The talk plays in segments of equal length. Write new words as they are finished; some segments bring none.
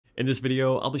In this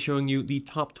video, I'll be showing you the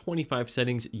top 25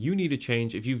 settings you need to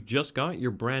change if you've just got your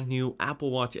brand new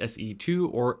Apple Watch SE 2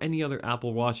 or any other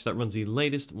Apple Watch that runs the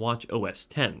latest WatchOS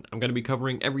 10. I'm going to be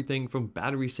covering everything from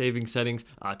battery saving settings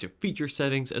to feature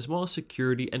settings, as well as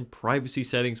security and privacy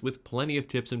settings, with plenty of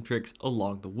tips and tricks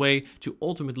along the way to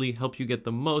ultimately help you get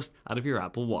the most out of your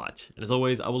Apple Watch. And as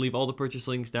always, I will leave all the purchase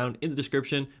links down in the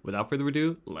description. Without further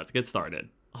ado, let's get started.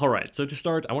 Alright, so to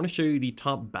start, I want to show you the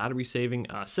top battery saving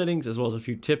settings, as well as a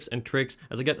few tips and tricks,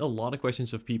 as I get a lot of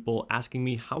questions of people asking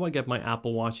me how I get my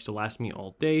Apple Watch to last me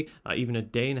all day, even a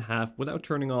day and a half, without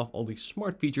turning off all these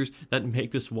smart features that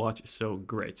make this watch so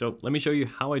great. So let me show you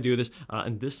how I do this,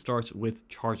 and this starts with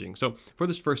charging. So for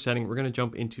this first setting, we're going to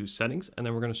jump into settings, and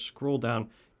then we're going to scroll down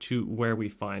to where we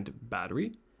find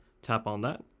battery, tap on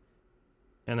that.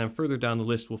 And then further down the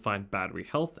list, we'll find battery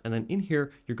health. And then in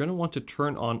here, you're going to want to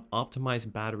turn on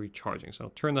optimized battery charging. So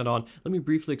I'll turn that on. Let me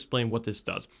briefly explain what this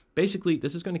does. Basically,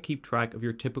 this is going to keep track of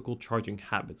your typical charging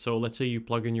habits. So let's say you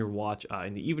plug in your watch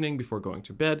in the evening before going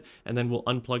to bed, and then we'll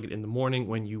unplug it in the morning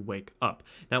when you wake up.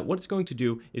 Now, what it's going to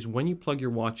do is when you plug your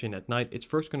watch in at night, it's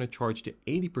first going to charge to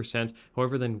 80%.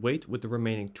 However, then wait with the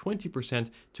remaining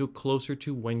 20% till closer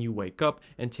to when you wake up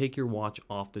and take your watch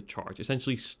off the charge,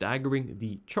 essentially staggering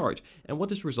the charge. And what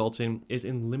this results in is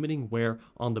in limiting wear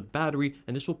on the battery,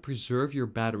 and this will preserve your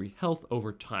battery health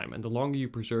over time. And the longer you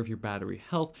preserve your battery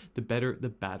health, the better the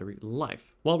battery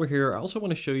life. While we're here, I also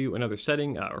want to show you another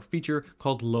setting or feature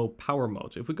called low power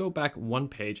mode. So if we go back one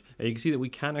page, you can see that we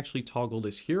can actually toggle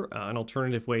this here. An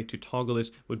alternative way to toggle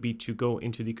this would be to go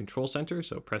into the control center.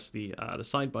 So press the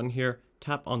side button here,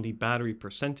 tap on the battery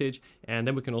percentage, and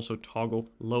then we can also toggle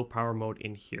low power mode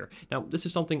in here. Now, this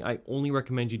is something I only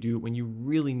recommend you do when you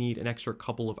really need an extra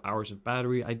couple of hours of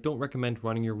battery. I don't recommend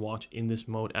running your watch in this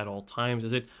mode at all times,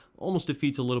 as it almost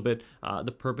defeats a little bit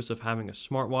the purpose of having a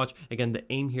smartwatch. Again, the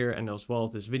aim here, and as well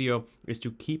as this video, is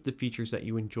to keep the features that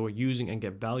you enjoy using and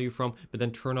get value from, but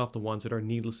then turn off the ones that are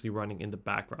needlessly running in the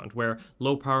background. Where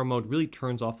low power mode really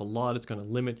turns off a lot. It's going to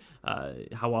limit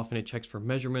how often it checks for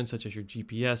measurements such as your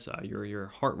GPS, your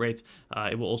heart rate.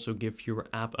 It will also give fewer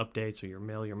app updates, so your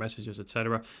mail, your messages,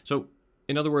 etc. So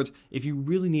in other words, if you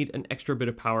really need an extra bit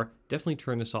of power, definitely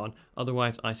turn this on.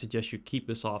 Otherwise, I suggest you keep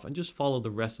this off and just follow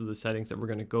the rest of the settings that we're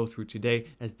going to go through today,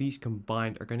 as these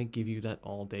combined are going to give you that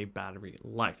all-day battery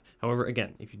life. However,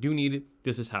 again, if you do need it,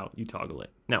 this is how you toggle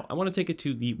it. Now, I want to take it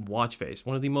to the watch face,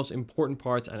 one of the most important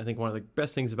parts, and I think one of the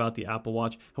best things about the Apple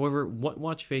Watch. However, what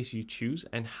watch face you choose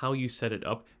and how you set it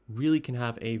up really can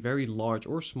have a very large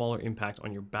or smaller impact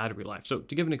on your battery life. So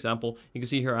to give an example, you can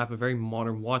see here I have a very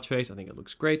modern watch face. I think it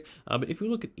looks great. But if we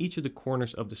look at each of the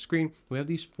corners of the screen, we have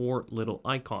these four little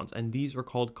icons, and these are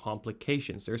called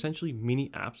complications. They're essentially mini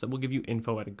apps that will give you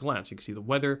info at a glance. You can see the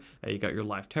weather, you got your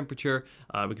live temperature,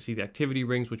 we can see the activity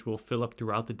rings, which will fill up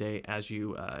throughout the day as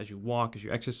you walk, as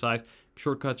you exercise,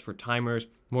 shortcuts for timers,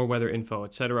 more weather info,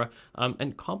 etc.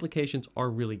 And complications are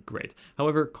really great.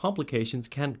 However, complications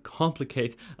can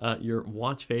complicate your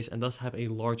watch face and thus have a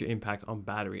larger impact on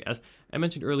battery. As I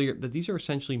mentioned earlier, that these are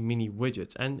essentially mini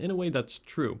widgets, and in a way that's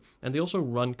true. And they also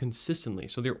run consistently,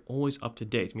 so they're always up to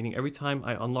date, meaning every time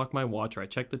I unlock my watch or I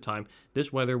check the time,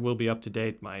 this weather will be up to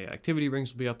date, my activity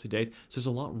rings will be up to date. So there's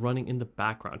a lot running in the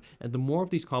background. And the more of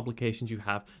these complications you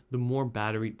have, the more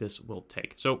battery this will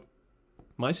take. So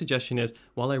my suggestion is,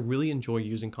 while I really enjoy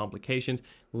using complications,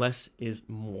 less is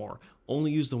more. Only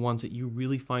use the ones that you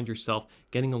really find yourself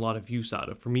getting a lot of use out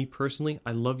of. For me personally,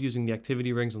 I love using the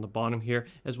activity rings on the bottom here,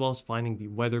 as well as finding the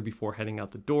weather before heading out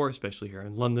the door, especially here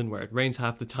in London where it rains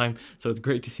half the time. So it's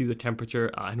great to see the temperature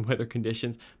and weather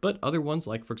conditions. But other ones,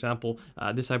 like for example,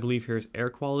 this I believe here is air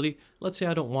quality. Let's say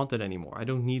I don't want that anymore. I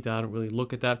don't need that. I don't really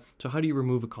look at that. So how do you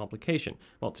remove a complication?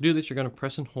 Well, to do this, you're going to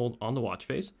press and hold on the watch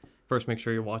face. First, make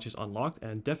sure your watch is unlocked,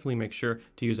 and definitely make sure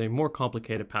to use a more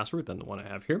complicated password than the one I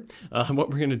have here. What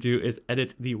we're going to do is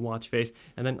edit the watch face,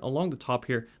 and then along the top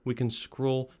here, we can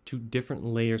scroll to different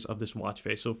layers of this watch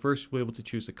face. So first, we're able to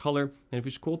choose the color, and if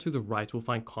you scroll to the right, we'll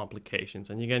find complications.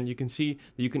 And again, you can see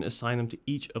that you can assign them to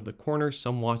each of the corners.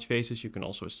 Some watch faces you can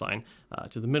also assign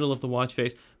to the middle of the watch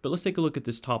face. But let's take a look at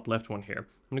this top left one here.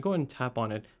 I'm going to go ahead and tap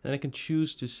on it, and I can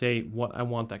choose to say what I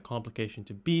want that complication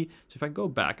to be. So if I go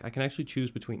back, I can actually choose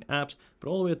between apps, but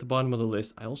all the way at the bottom of the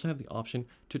list, I also have the option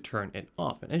to turn it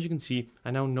off. And as you can see,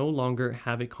 I now no longer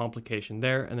have a complication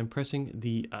there, and then pressing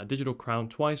the digital crown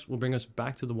twice will bring us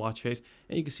back to the watch face.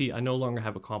 And you can see I no longer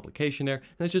have a complication there,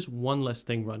 and it's just one less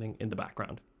thing running in the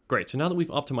background. Great, so now that we've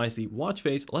optimized the watch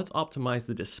face, let's optimize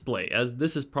the display, as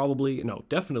this is probably, no,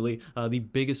 definitely the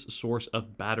biggest source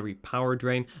of battery power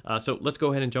drain. So let's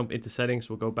go ahead and jump into settings.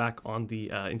 We'll go back on the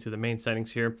into the main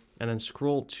settings here, and then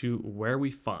scroll to where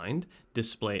we find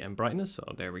display and brightness. So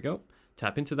there we go.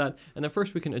 Tap into that, and then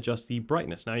first we can adjust the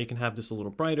brightness. Now you can have this a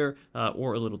little brighter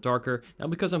or a little darker. Now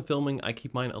because I'm filming, I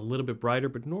keep mine a little bit brighter,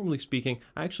 but normally speaking,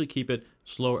 I actually keep it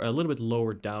slower, a little bit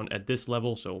lower down at this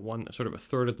level, so sort of a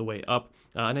third of the way up.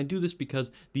 And I do this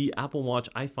because the Apple Watch,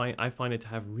 I find it to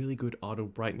have really good auto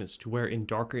brightness, to where in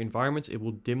darker environments it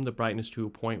will dim the brightness to a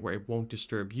point where it won't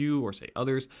disturb you or say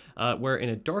others. Where in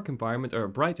a dark environment or a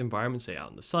bright environment, say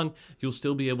out in the sun, you'll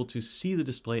still be able to see the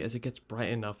display as it gets bright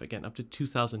enough, again up to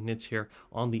 2000 nits here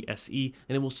on the SE,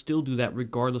 and it will still do that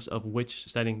regardless of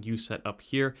which setting you set up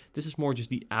here. This is more just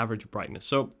the average brightness.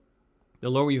 So the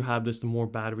lower you have this, the more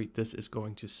battery this is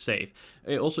going to save.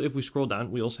 Also, if we scroll down,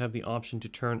 we also have the option to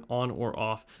turn on or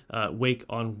off wake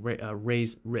on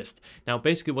raise wrist. Now,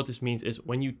 basically what this means is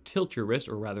when you tilt your wrist,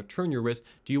 or rather turn your wrist,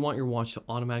 do you want your watch to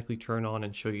automatically turn on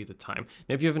and show you the time?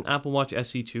 Now, if you have an Apple Watch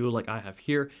SE2 like I have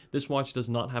here, this watch does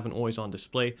not have an always on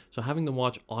display, so having the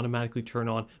watch automatically turn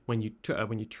on when you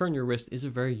turn your wrist is a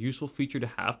very useful feature to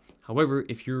have. However,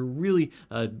 if you're really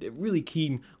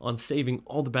keen on saving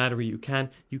all the battery you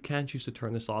can choose to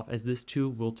turn this off, as this too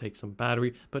will take some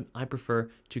battery, but I prefer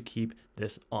to keep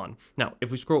this on. Now,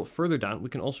 if we scroll further down, we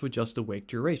can also adjust the wake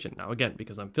duration. Now, again,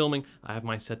 because I'm filming, I have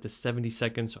mine set to 70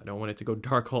 seconds, so I don't want it to go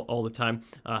dark all the time.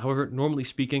 However, normally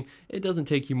speaking, it doesn't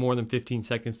take you more than 15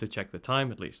 seconds to check the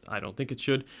time, at least I don't think it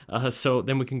should. So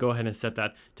then we can go ahead and set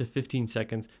that to 15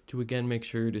 seconds to again make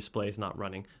sure your display is not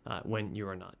running when you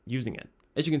are not using it.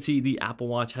 As you can see, the Apple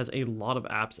Watch has a lot of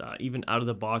apps, even out of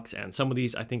the box, and some of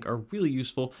these I think are really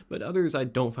useful, but others I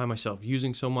don't find myself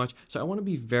using so much. So I want to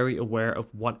be very aware of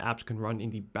what apps can run in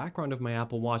the background of my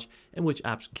Apple Watch and which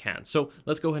apps can. So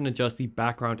let's go ahead and adjust the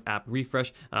background app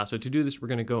refresh. So to do this, we're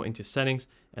going to go into settings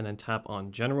and then tap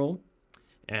on general.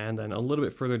 And then a little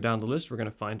bit further down the list, we're going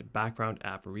to find background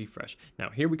app refresh. Now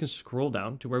here we can scroll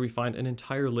down to where we find an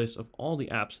entire list of all the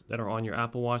apps that are on your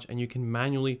Apple Watch, and you can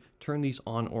manually turn these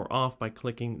on or off by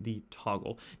clicking the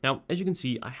toggle. Now, as you can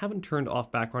see, I haven't turned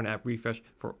off background app refresh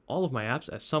for all of my apps,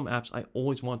 as some apps I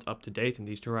always want up to date, and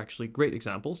these two are actually great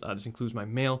examples. This includes my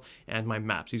mail and my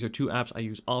maps. These are two apps I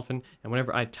use often, and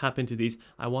whenever I tap into these,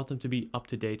 I want them to be up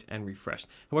to date and refreshed.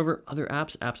 However, other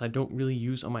apps I don't really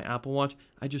use on my Apple Watch,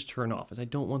 I just turn off, as I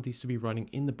don't want these to be running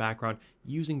in the background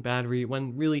using battery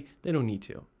when really they don't need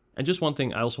to. And just one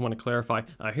thing I also want to clarify,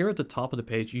 here at the top of the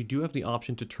page, you do have the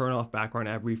option to turn off background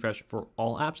app refresh for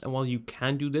all apps. And while you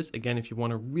can do this, again, if you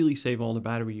want to really save all the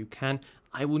battery you can,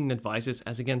 I wouldn't advise this,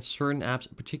 as again, certain apps,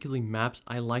 particularly maps,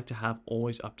 I like to have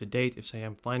always up to date. If say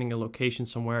I'm finding a location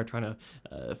somewhere, trying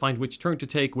to find which turn to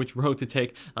take, which road to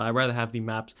take, I'd rather have the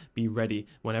maps be ready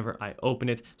whenever I open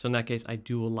it. So in that case, I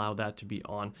do allow that to be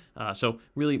on. So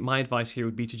really my advice here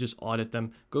would be to just audit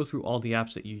them, go through all the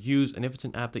apps that you use, and if it's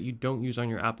an app that you don't use on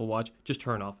your Apple Watch, just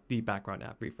turn off the background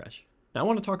app refresh. Now I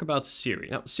want to talk about Siri.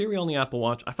 Now Siri on the Apple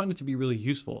Watch, I find it to be really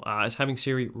useful, as having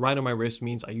Siri right on my wrist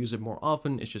means I use it more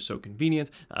often. It's just so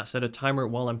convenient. Set a timer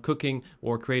while I'm cooking,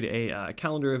 or create a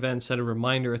calendar event, set a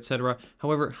reminder, etc.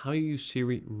 However, how you use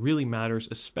Siri really matters,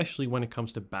 especially when it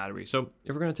comes to battery. So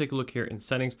if we're going to take a look here in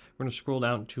settings, we're going to scroll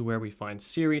down to where we find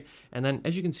Siri, and then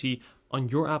as you can see, on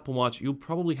your Apple Watch, you'll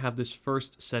probably have this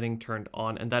first setting turned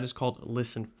on, and that is called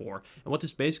Listen For. And what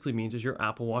this basically means is your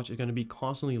Apple Watch is going to be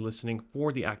constantly listening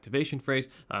for the activation phrase.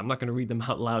 I'm not going to read them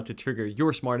out loud to trigger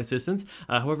your smart assistants.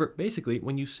 However, basically,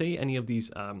 when you say any of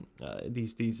these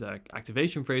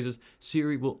activation phrases,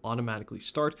 Siri will automatically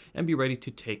start and be ready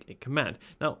to take a command.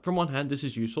 Now, from one hand, this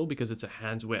is useful because it's a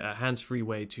hands-free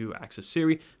way to access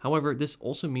Siri. However, this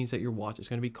also means that your watch is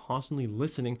going to be constantly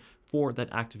listening for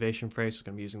that activation phrase. It's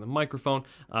going to be using the microphone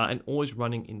and always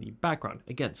running in the background.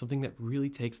 Again, something that really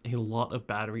takes a lot of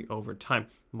battery over time.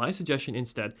 My suggestion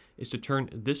instead is to turn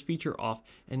this feature off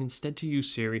and instead to use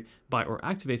Siri or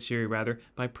activate Siri rather,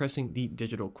 by pressing the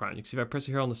digital crown. You can see if I press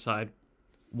it here on the side,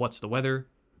 what's the weather?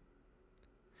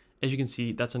 As you can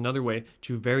see, that's another way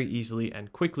to very easily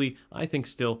and quickly, I think,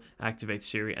 still activate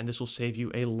Siri, and this will save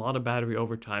you a lot of battery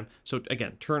over time. So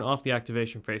again, turn off the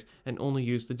activation phrase and only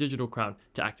use the digital crown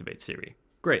to activate Siri.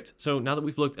 Great, so now that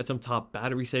we've looked at some top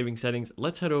battery saving settings,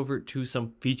 let's head over to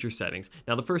some feature settings.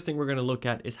 Now the first thing we're going to look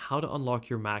at is how to unlock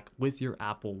your Mac with your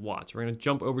Apple Watch. We're going to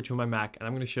jump over to my Mac and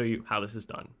I'm going to show you how this is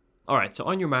done. All right, so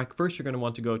on your Mac, first you're going to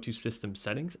want to go to System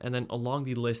Settings, and then along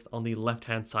the list on the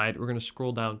left-hand side, we're going to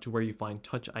scroll down to where you find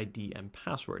Touch ID and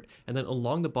Password. And then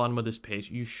along the bottom of this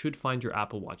page, you should find your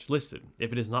Apple Watch listed.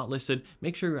 If it is not listed,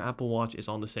 make sure your Apple Watch is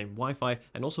on the same Wi-Fi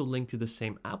and also linked to the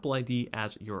same Apple ID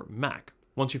as your Mac.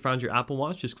 Once you found your Apple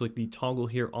Watch, just click the toggle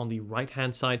here on the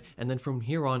right-hand side, and then from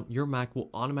here on, your Mac will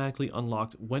automatically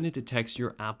unlock when it detects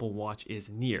your Apple Watch is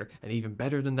near. And even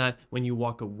better than that, when you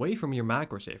walk away from your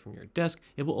Mac or say from your desk,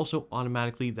 it will also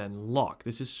automatically then lock.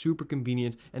 This is super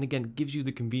convenient, and again, gives you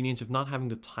the convenience of not having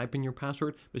to type in your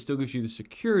password, but still gives you the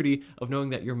security of knowing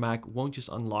that your Mac won't just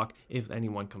unlock if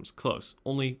anyone comes close,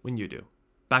 only when you do.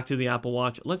 Back to the Apple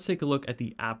Watch, let's take a look at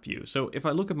the app view. So if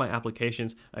I look at my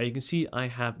applications, you can see I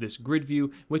have this grid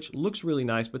view, which looks really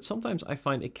nice, but sometimes I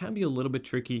find it can be a little bit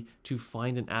tricky to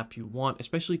find an app you want,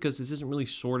 especially because this isn't really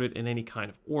sorted in any kind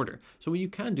of order. So what you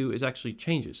can do is actually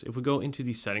change this. If we go into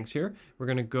the settings here, we're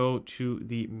going to go to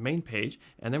the main page,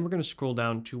 and then we're going to scroll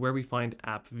down to where we find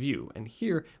app view. And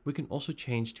here we can also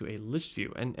change to a list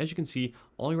view. And as you can see,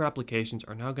 all your applications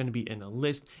are now going to be in a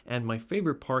list. And my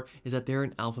favorite part is that they're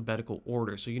in alphabetical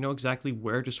order. So you know exactly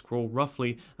where to scroll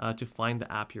roughly to find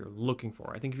the app you're looking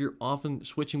for. I think if you're often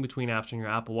switching between apps on your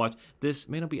Apple Watch, this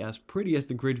may not be as pretty as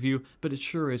the grid view, but it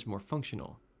sure is more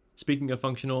functional. Speaking of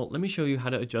functional, let me show you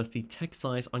how to adjust the text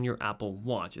size on your Apple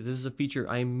Watch. This is a feature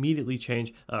I immediately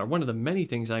change, one of the many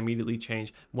things I immediately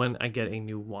change when I get a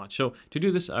new watch. So to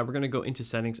do this, we're going to go into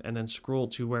settings and then scroll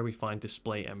to where we find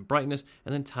display and brightness,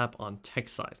 and then tap on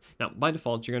text size. Now, by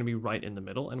default, you're going to be right in the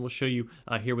middle, and we'll show you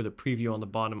here with a preview on the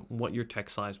bottom what your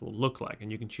text size will look like.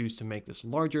 And you can choose to make this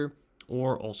larger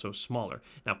or also smaller.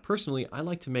 Now, personally, I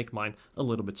like to make mine a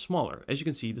little bit smaller. As you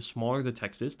can see, the smaller the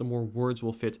text is, the more words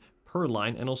will fit per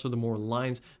line, and also the more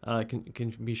lines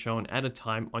can be shown at a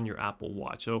time on your Apple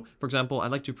Watch. So for example, I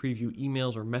like to preview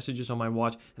emails or messages on my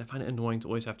watch, and I find it annoying to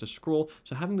always have to scroll,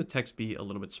 so having the text be a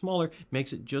little bit smaller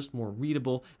makes it just more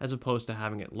readable as opposed to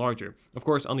having it larger. Of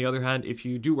course, on the other hand, if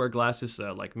you do wear glasses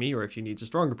like me, or if you need a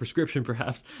stronger prescription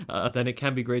perhaps, then it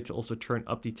can be great to also turn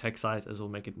up the text size, as it'll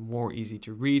make it more easy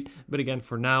to read. But again,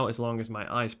 for now, as long as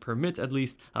my eyes permit at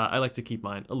least, I like to keep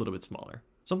mine a little bit smaller.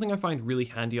 Something I find really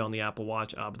handy on the Apple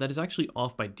Watch, but that is actually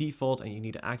off by default and you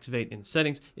need to activate in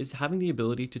settings, is having the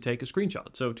ability to take a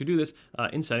screenshot. So to do this,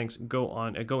 in settings,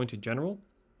 go into General,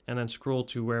 and then scroll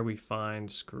to where we find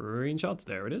screenshots.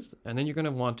 There it is. And then you're going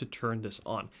to want to turn this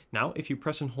on. Now, if you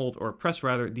press and hold, or press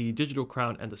rather, the digital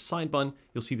crown and the side button,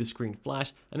 you'll see the screen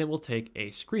flash and it will take a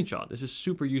screenshot. This is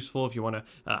super useful if you want to,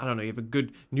 I don't know, you have a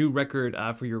good new record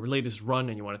for your latest run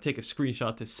and you want to take a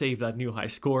screenshot to save that new high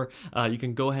score. You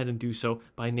can go ahead and do so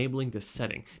by enabling this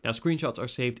setting. Now, screenshots are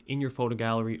saved in your photo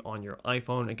gallery on your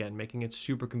iPhone, again, making it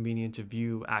super convenient to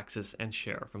view, access, and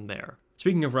share from there.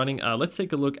 Speaking of running, let's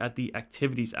take a look at the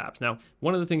Activities apps. Now,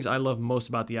 one of the things I love most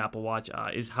about the Apple Watch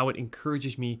is how it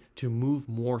encourages me to move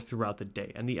more throughout the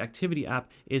day, and the Activity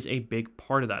app is a big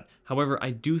part of that. However,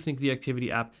 I do think the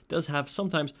Activity app does have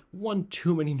sometimes one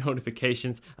too many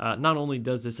notifications. Not only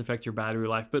does this affect your battery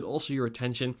life, but also your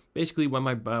attention. Basically, when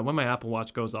my Apple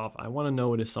Watch goes off, I want to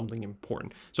know it is something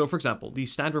important. So, for example, the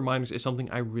stand reminders is something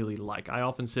I really like. I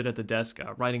often sit at the desk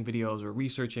writing videos or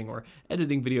researching or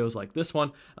editing videos like this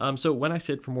one. So when I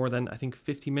sit for more than, I think,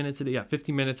 50 minutes a day,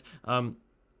 50 minutes,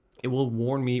 it will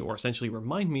warn me, or essentially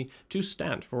remind me, to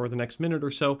stand for the next minute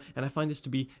or so, and I find this to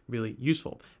be really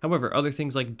useful. However, other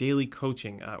things like daily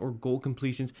coaching or goal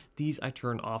completions, these I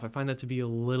turn off. I find that to be a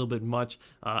little bit much.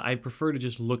 I prefer to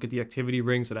just look at the activity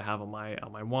rings that I have on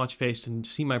my watch face and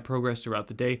see my progress throughout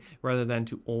the day, rather than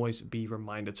to always be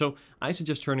reminded. So I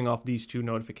suggest turning off these two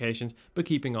notifications, but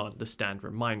keeping on the stand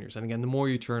reminders. And again, the more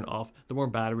you turn off, the more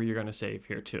battery you're going to save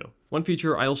here too. One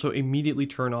feature I also immediately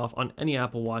turn off on any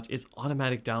Apple Watch is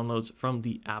automatic downloads from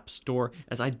the App Store,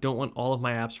 as I don't want all of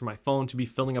my apps from my phone to be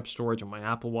filling up storage on my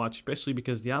Apple Watch, especially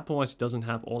because the Apple Watch doesn't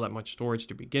have all that much storage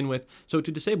to begin with. So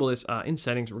to disable this, in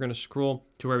settings, we're going to scroll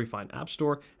to where we find App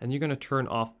Store, and you're going to turn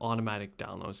off automatic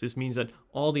downloads. This means that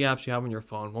all the apps you have on your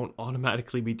phone won't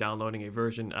automatically be downloading a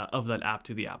version of that app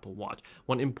to the Apple Watch.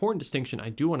 One important distinction I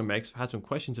do want to make, so I've had some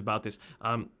questions about this,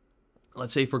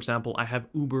 let's say, for example, I have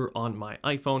Uber on my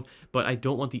iPhone, but I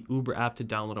don't want the Uber app to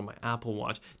download on my Apple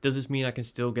Watch. Does this mean I can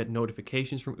still get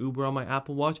notifications from Uber on my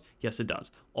Apple Watch? Yes, it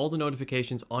does. All the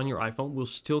notifications on your iPhone will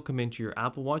still come into your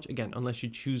Apple Watch, again, unless you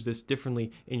choose this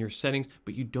differently in your settings,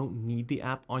 but you don't need the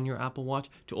app on your Apple Watch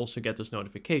to also get those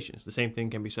notifications. The same thing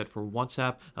can be said for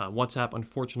WhatsApp. WhatsApp,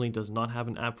 unfortunately, does not have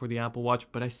an app for the Apple Watch,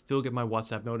 but I still get my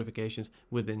WhatsApp notifications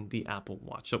within the Apple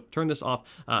Watch. So turn this off.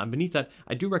 Beneath that,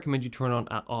 I do recommend you turn on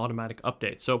automatic automatic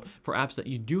updates. So for apps that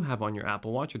you do have on your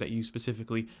Apple Watch or that you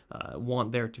specifically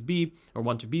want there to be or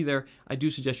want to be there, I do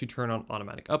suggest you turn on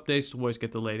automatic updates to always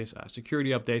get the latest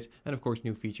security updates and of course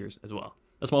new features as well.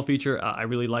 A small feature I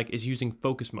really like is using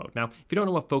focus mode. Now, if you don't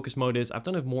know what focus mode is, I've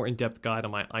done a more in-depth guide on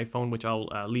my iPhone, which I'll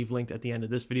leave linked at the end of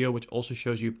this video, which also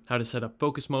shows you how to set up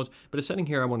focus modes. But a setting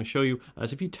here I want to show you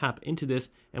is if you tap into this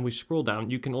and we scroll down,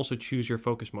 you can also choose your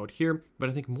focus mode here. But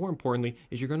I think more importantly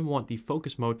is you're going to want the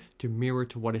focus mode to mirror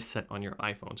to what is set on your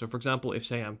iPhone. So for example, if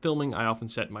say I'm filming, I often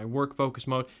set my work focus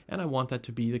mode, and I want that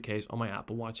to be the case on my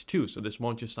Apple Watch too. So this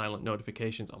won't just silent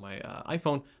notifications on my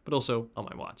iPhone, but also on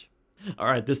my watch. All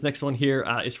right, this next one here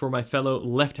is for my fellow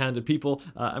left-handed people.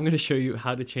 I'm going to show you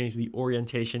how to change the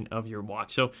orientation of your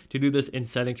watch. So to do this in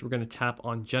settings, we're going to tap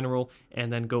on general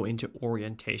and then go into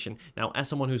orientation. Now, as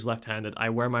someone who's left-handed, I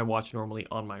wear my watch normally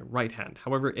on my right hand.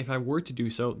 However, if I were to do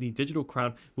so, the digital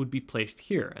crown would be placed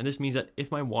here. And this means that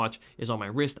if my watch is on my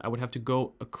wrist, I would have to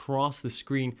go across the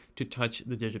screen to touch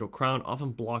the digital crown,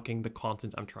 often blocking the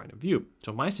content I'm trying to view.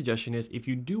 So my suggestion is if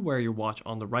you do wear your watch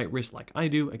on the right wrist like I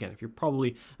do, again, if you're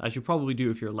probably, as you probably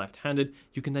do if you're left-handed,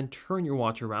 you can then turn your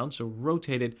watch around, so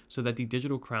rotate it so that the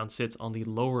digital crown sits on the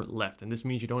lower left, and this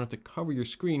means you don't have to cover your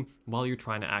screen while you're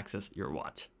trying to access your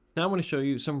watch. Now I want to show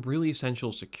you some really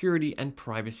essential security and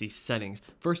privacy settings.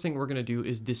 First thing we're going to do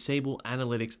is disable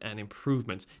analytics and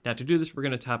improvements. Now to do this, we're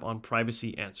going to tap on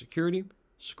privacy and security,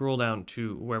 scroll down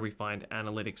to where we find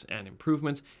analytics and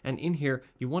improvements, and in here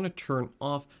you want to turn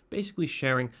off basically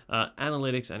sharing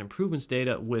analytics and improvements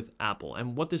data with Apple.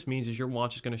 And what this means is your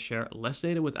watch is going to share less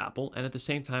data with Apple, and at the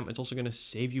same time it's also going to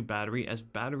save you battery, as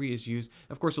battery is used.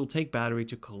 Of course, it'll take battery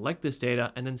to collect this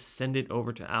data and then send it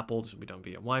over to Apple. This will be done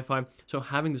via Wi-Fi. So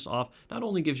having this off not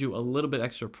only gives you a little bit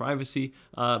extra privacy,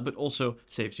 but also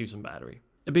saves you some battery.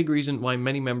 A big reason why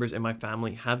many members in my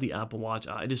family have the Apple Watch,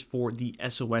 it is for the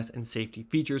SOS and safety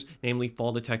features, namely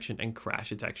fall detection and crash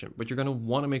detection. But you're going to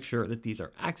want to make sure that these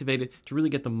are activated to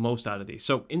really get the most out of these.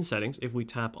 So in settings, if we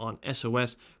tap on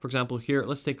SOS, for example here,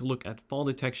 let's take a look at fall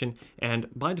detection, and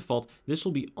by default, this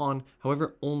will be on,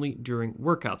 however, only during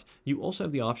workouts. You also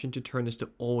have the option to turn this to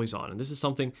always on, and this is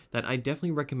something that I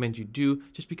definitely recommend you do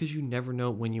just because you never know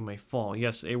when you may fall.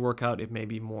 Yes, a workout, it may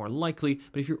be more likely,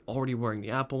 but if you're already wearing the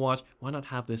Apple Watch, why not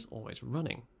have this always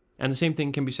running? And the same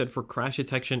thing can be said for crash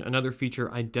detection, another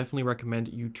feature I definitely recommend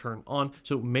you turn on,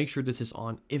 so make sure this is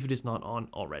on if it is not on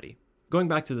already. Going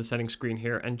back to the settings screen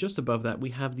here, and just above that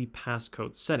we have the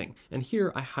passcode setting, and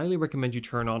here I highly recommend you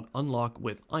turn on unlock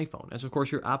with iPhone, as of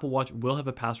course your Apple Watch will have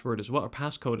a password as well, or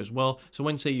passcode as well. So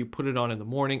when say you put it on in the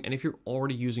morning, and if you're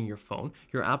already using your phone,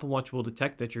 your Apple Watch will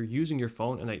detect that you're using your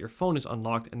phone and that your phone is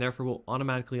unlocked, and therefore will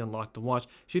automatically unlock the watch, so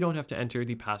you don't have to enter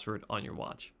the password on your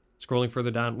watch. Scrolling further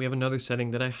down, we have another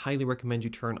setting that I highly recommend you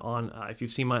turn on. If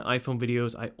you've seen my iPhone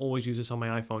videos, I always use this on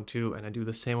my iPhone too, and I do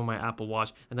the same on my Apple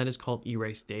Watch, and that is called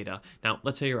erase data. Now,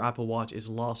 let's say your Apple Watch is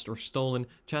lost or stolen.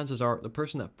 Chances are the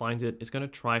person that finds it is going to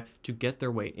try to get their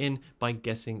way in by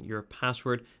guessing your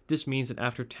password. This means that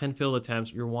after 10 failed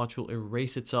attempts, your watch will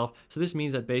erase itself. So this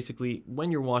means that basically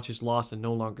when your watch is lost and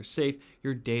no longer safe,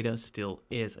 your data still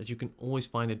is, as you can always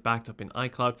find it backed up in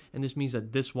iCloud, and this means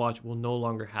that this watch will no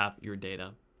longer have your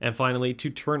data. And finally,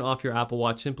 to turn off your Apple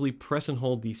Watch, simply press and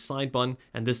hold the side button,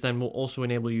 and this then will also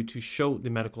enable you to show the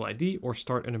medical ID or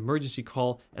start an emergency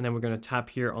call. And then we're going to tap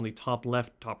here on the top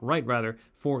right rather,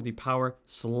 for the power,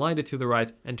 slide it to the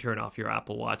right, and turn off your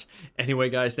Apple Watch.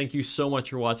 Anyway, guys, thank you so much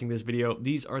for watching this video.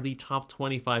 These are the top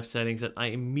 25 settings that I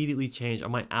immediately change on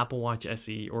my Apple Watch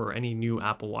SE or any new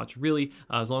Apple Watch, really,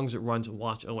 as long as it runs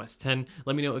WatchOS 10.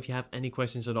 Let me know if you have any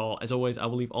questions at all. As always, I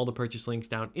will leave all the purchase links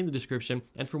down in the description.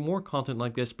 And for more content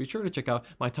like this, be sure to check out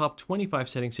my top 25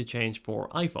 settings to change for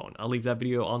iPhone. I'll leave that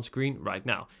video on screen right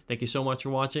now. Thank you so much for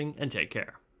watching, and take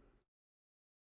care.